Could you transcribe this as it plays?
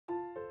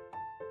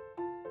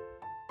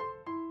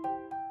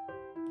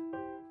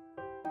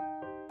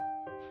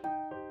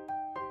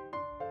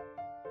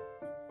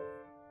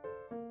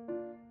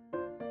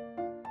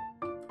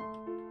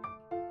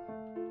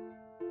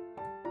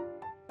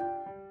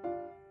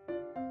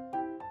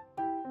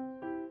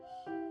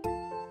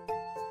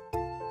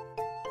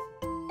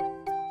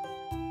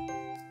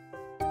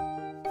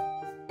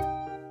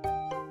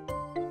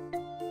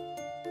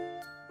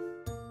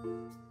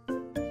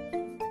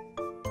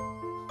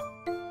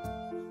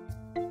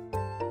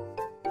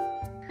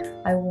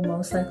I will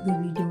most likely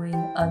be doing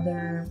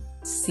other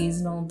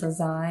seasonal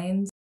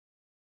designs.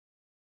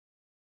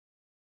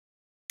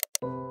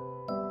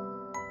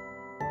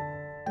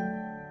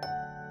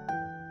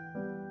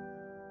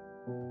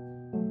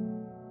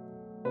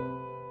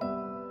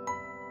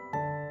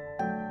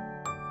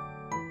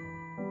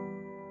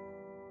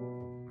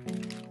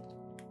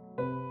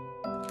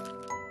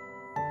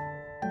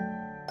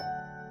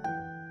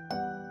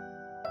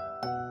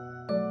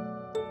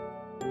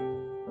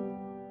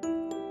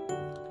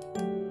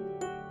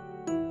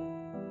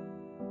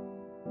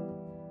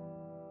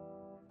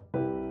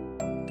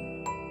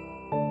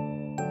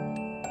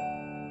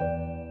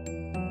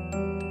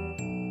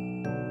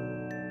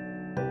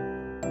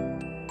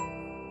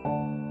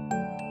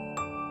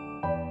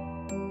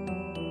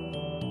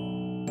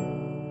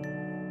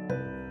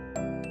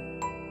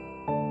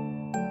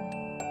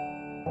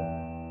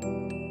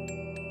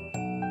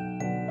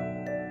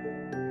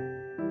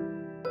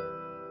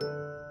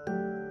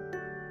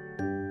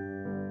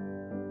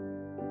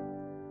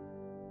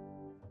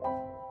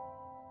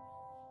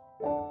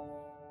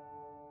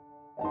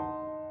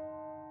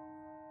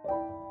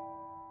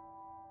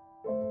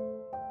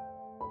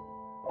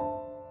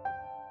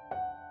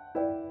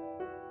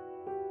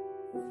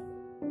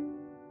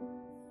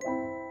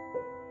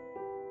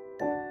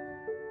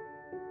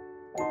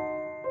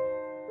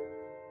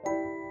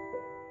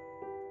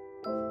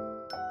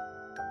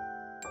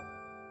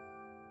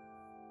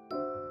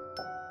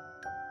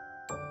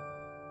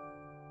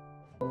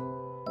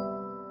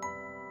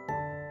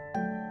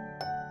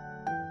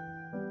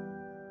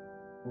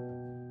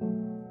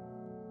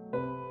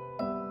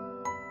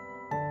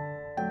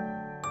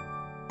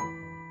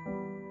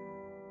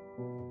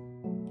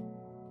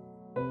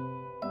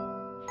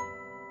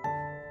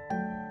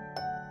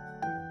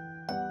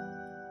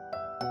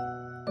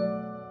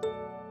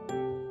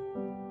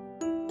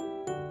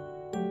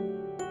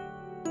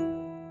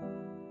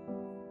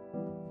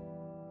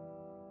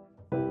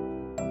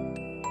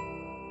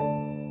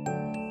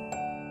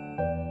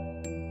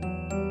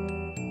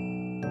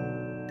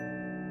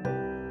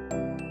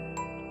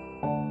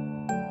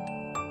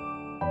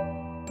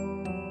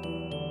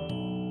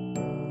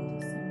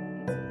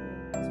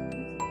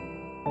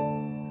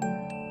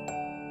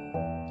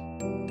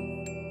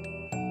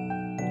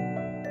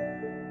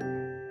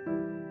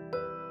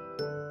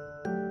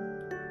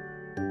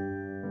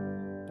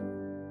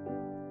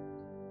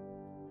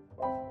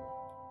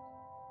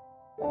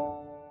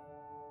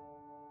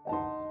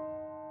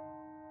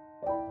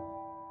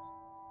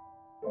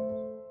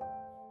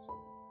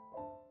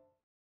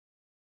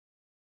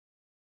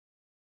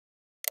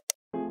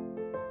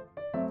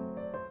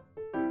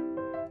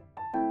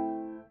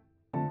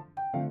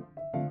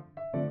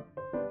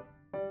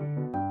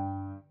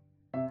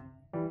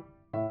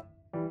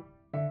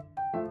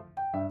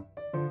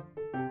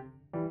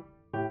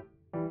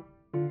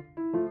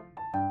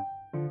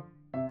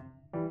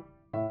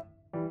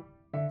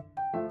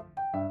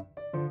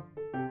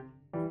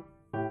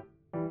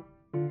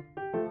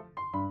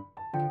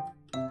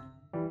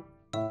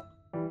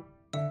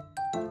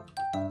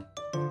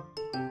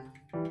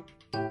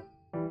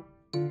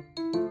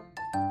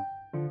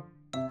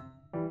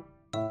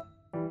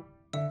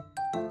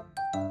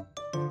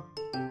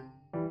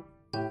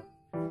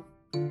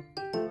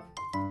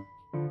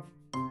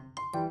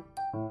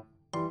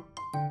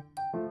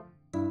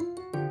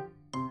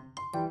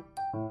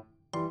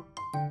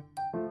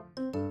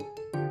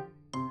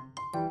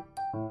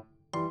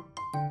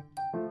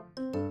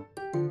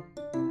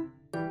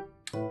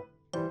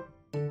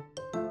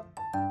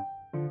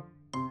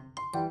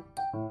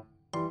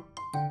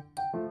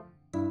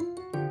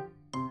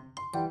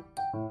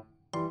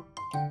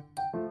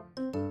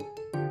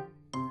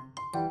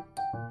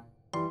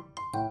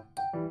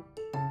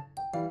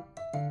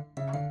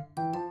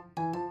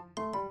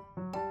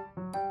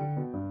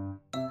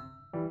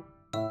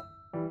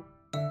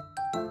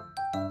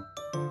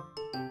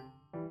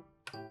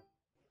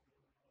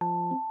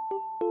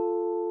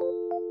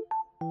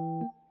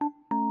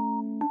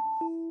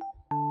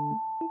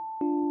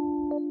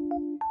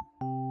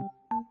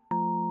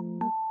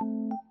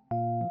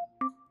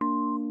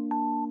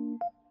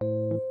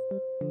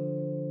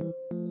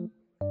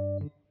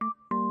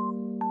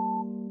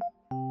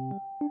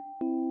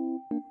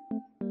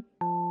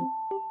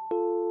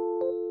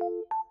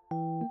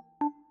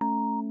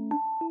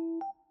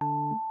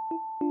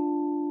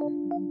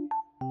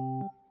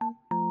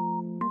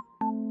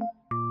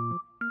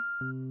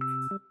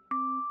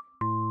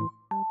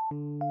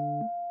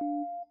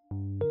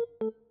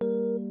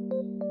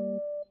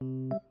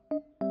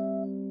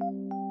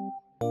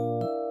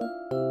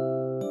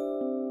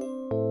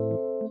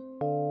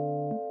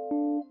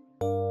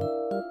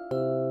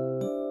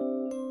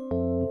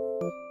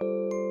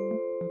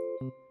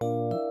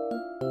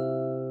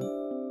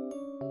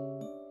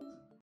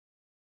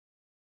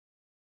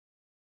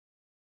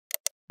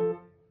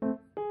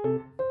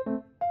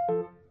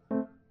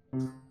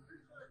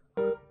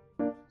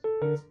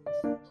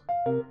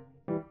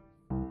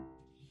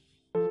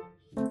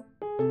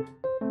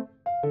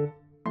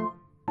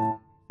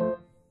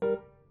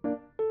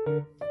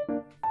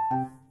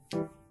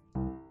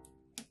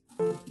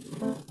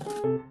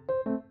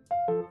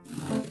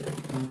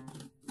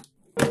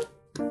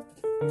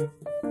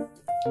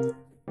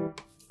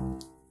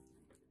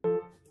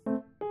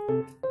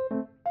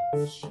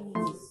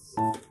 Jeez,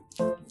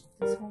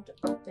 this won't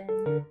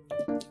open.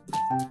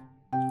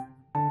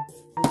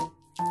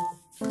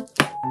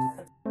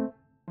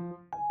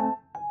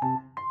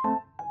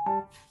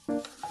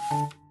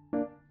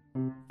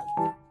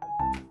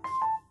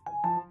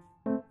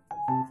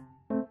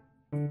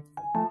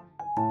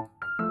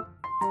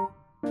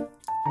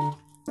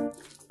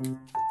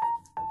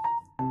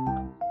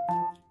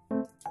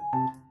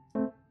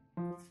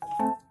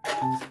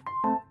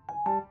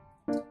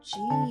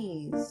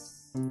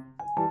 Jeez,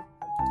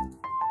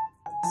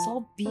 it's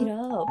all beat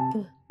up.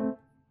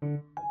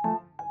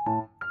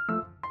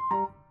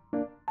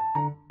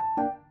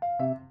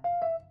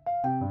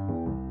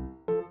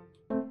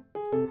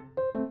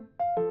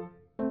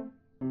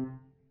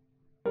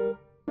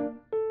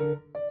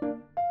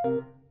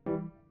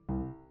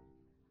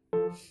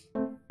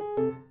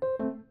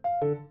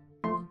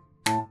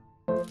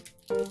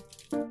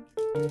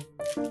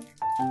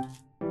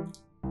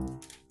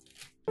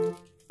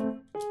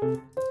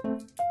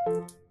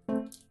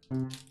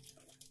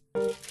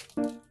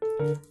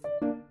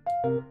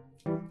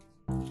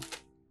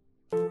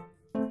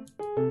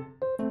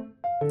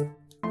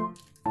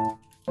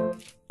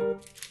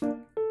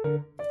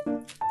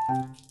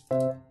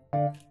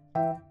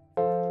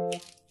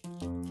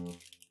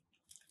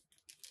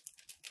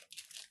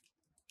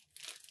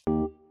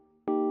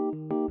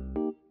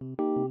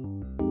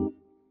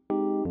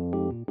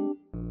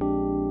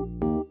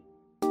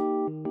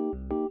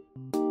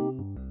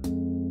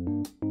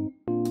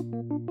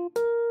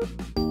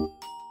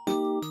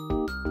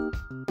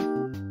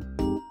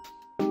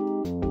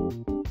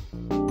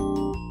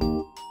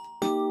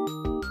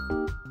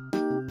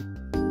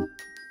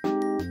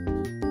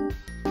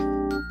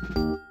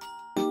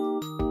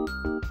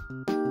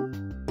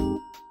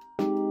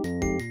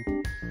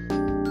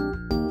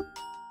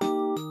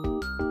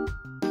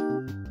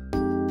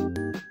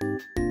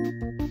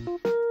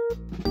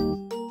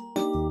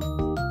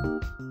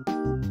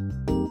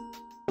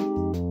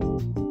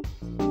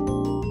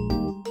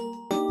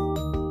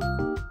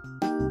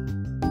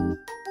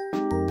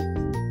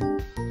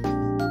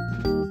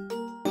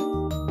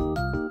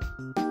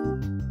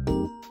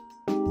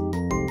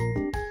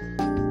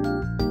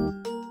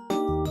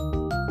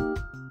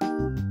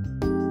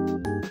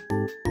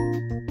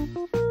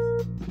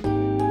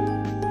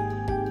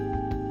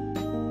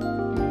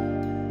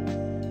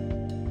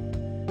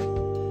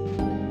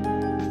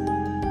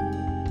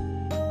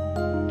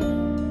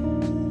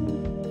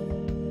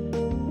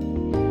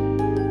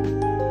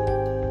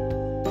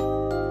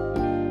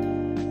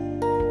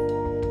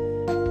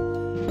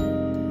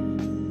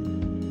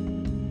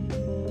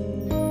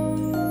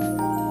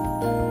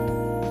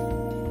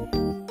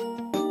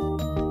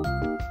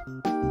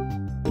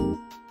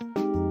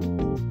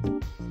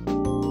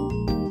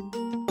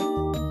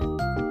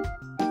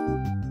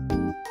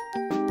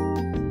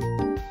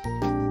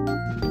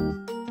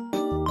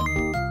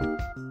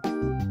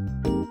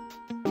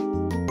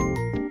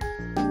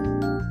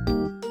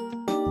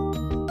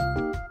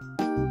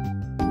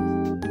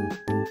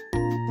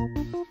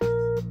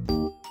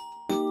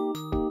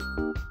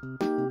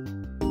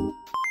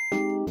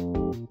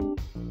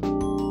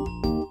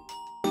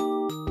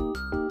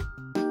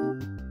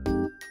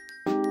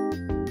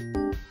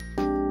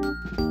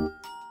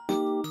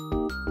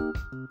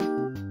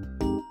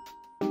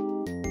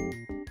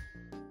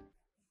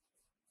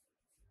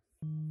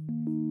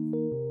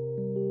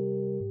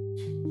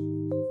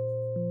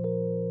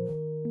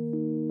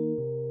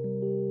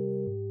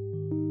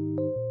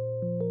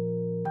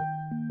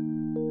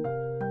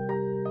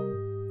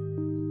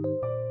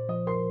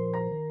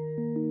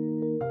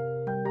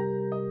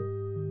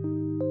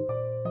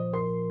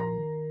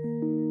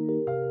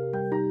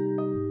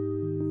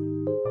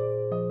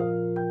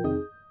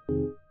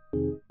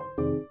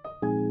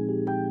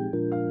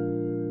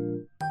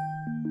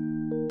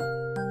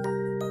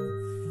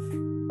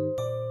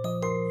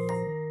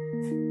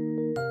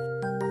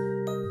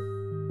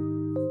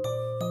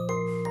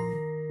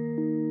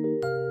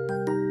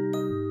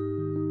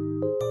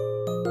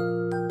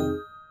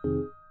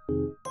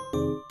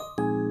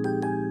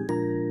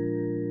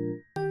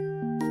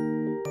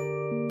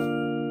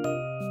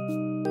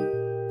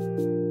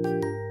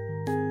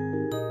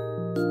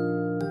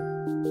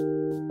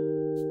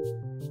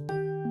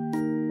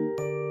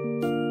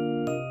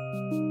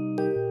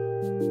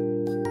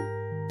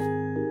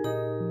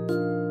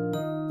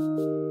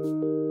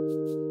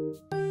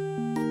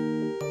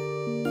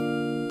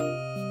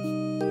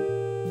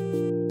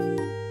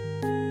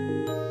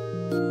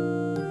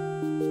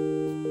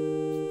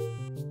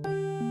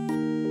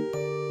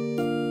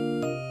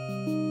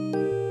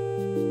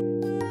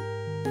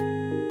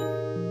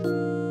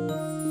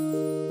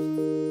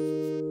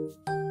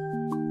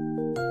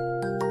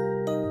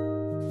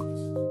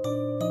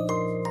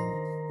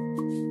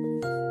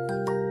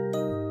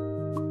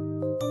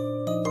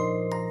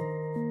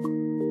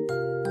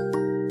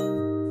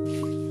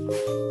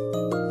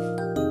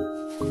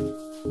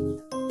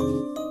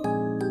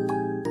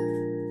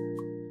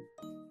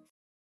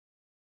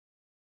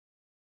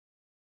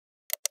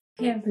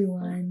 Hey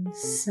everyone,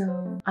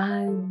 so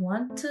I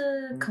want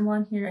to come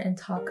on here and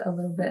talk a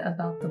little bit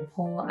about the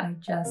poll I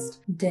just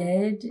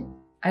did.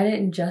 I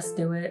didn't just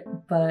do it,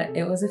 but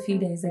it was a few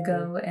days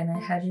ago and I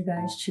had you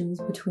guys choose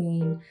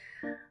between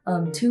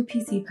two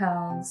PC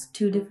pals,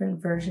 two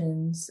different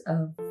versions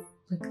of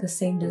like the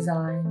same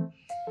design,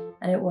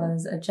 and it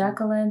was a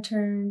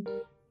jack-o'-lantern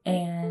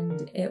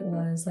and it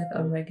was like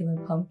a regular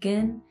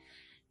pumpkin.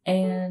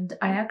 And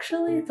I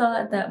actually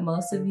thought that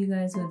most of you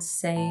guys would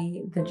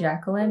say the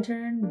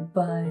jack-o'-lantern,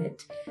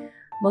 but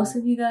most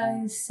of you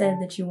guys said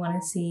that you want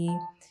to see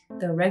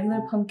the regular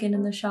pumpkin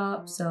in the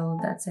shop, so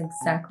that's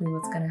exactly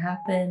what's gonna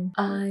happen.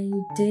 I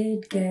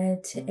did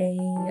get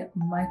a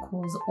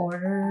Michael's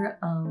order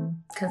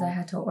because I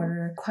had to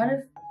order quite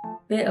a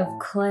bit of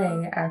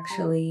clay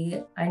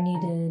actually. I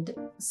needed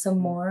some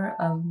more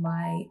of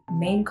my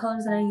main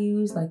colors that I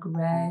use, like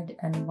red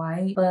and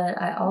white, but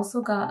I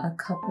also got a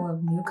couple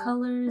of new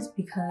colors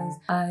because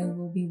I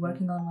will be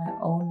working on my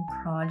own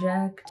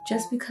project.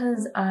 Just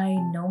because I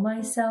know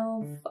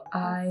myself,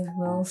 I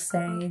will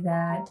say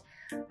that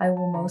I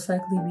will most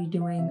likely be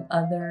doing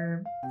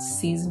other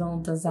seasonal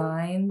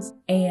designs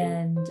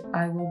and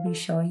I will be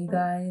showing you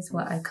guys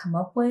what I come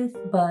up with,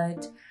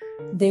 but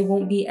they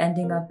won't be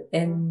ending up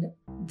in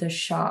the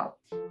shop.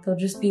 They'll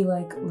just be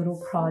like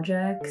little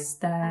projects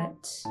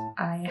that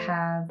I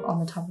have on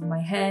the top of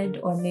my head,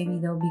 or maybe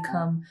they'll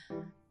become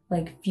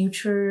like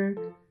future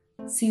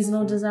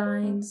seasonal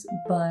designs.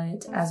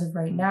 But as of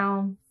right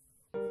now,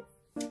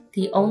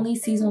 the only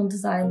seasonal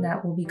design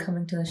that will be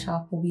coming to the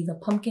shop will be the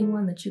pumpkin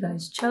one that you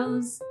guys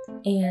chose.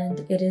 And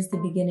it is the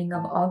beginning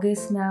of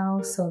August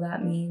now, so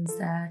that means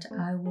that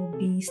I will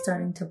be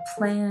starting to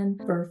plan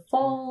for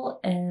fall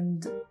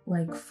and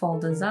like fall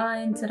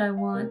designs that I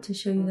want to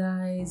show you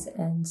guys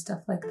and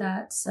stuff like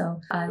that.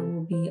 So I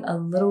will be a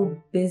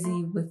little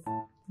busy with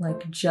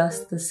like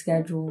just the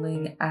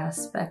scheduling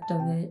aspect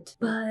of it.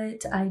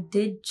 But I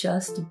did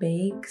just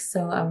bake,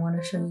 so I want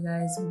to show you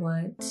guys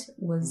what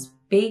was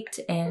baked,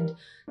 and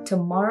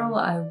tomorrow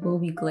I will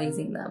be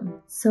glazing them.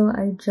 So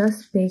I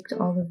just baked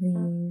all of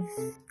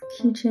these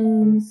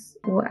keychains.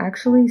 Well,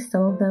 actually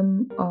some of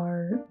them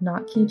are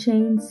not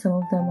keychains, some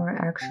of them are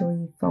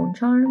actually phone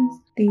charms.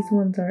 These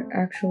ones are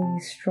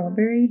actually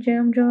strawberry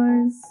jam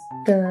jars.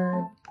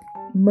 The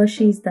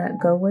mushies that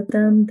go with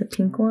them, the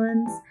pink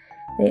ones,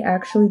 they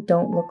actually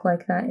don't look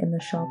like that in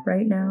the shop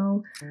right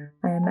now.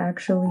 I am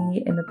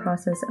actually in the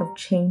process of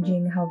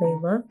changing how they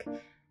look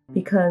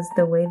because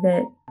the way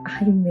that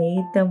I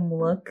made them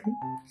look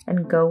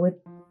and go with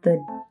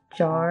the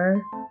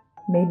jar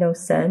made no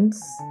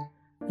sense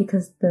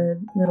because the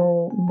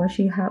little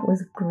mushy hat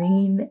was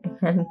green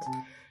and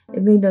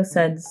it made no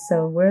sense.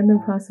 So we're in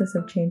the process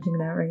of changing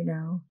that right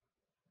now.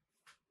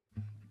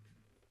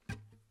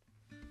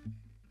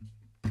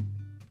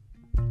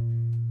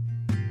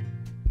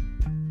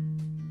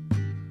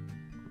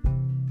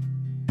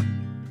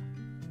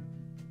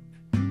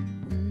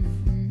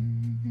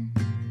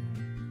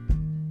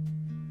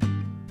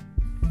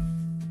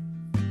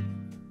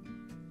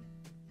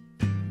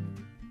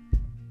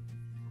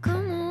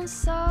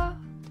 Soft,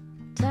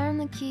 turn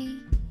the key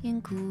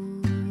and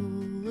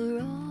cooler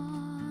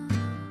on.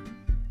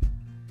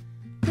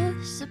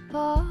 This a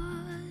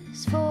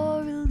pause for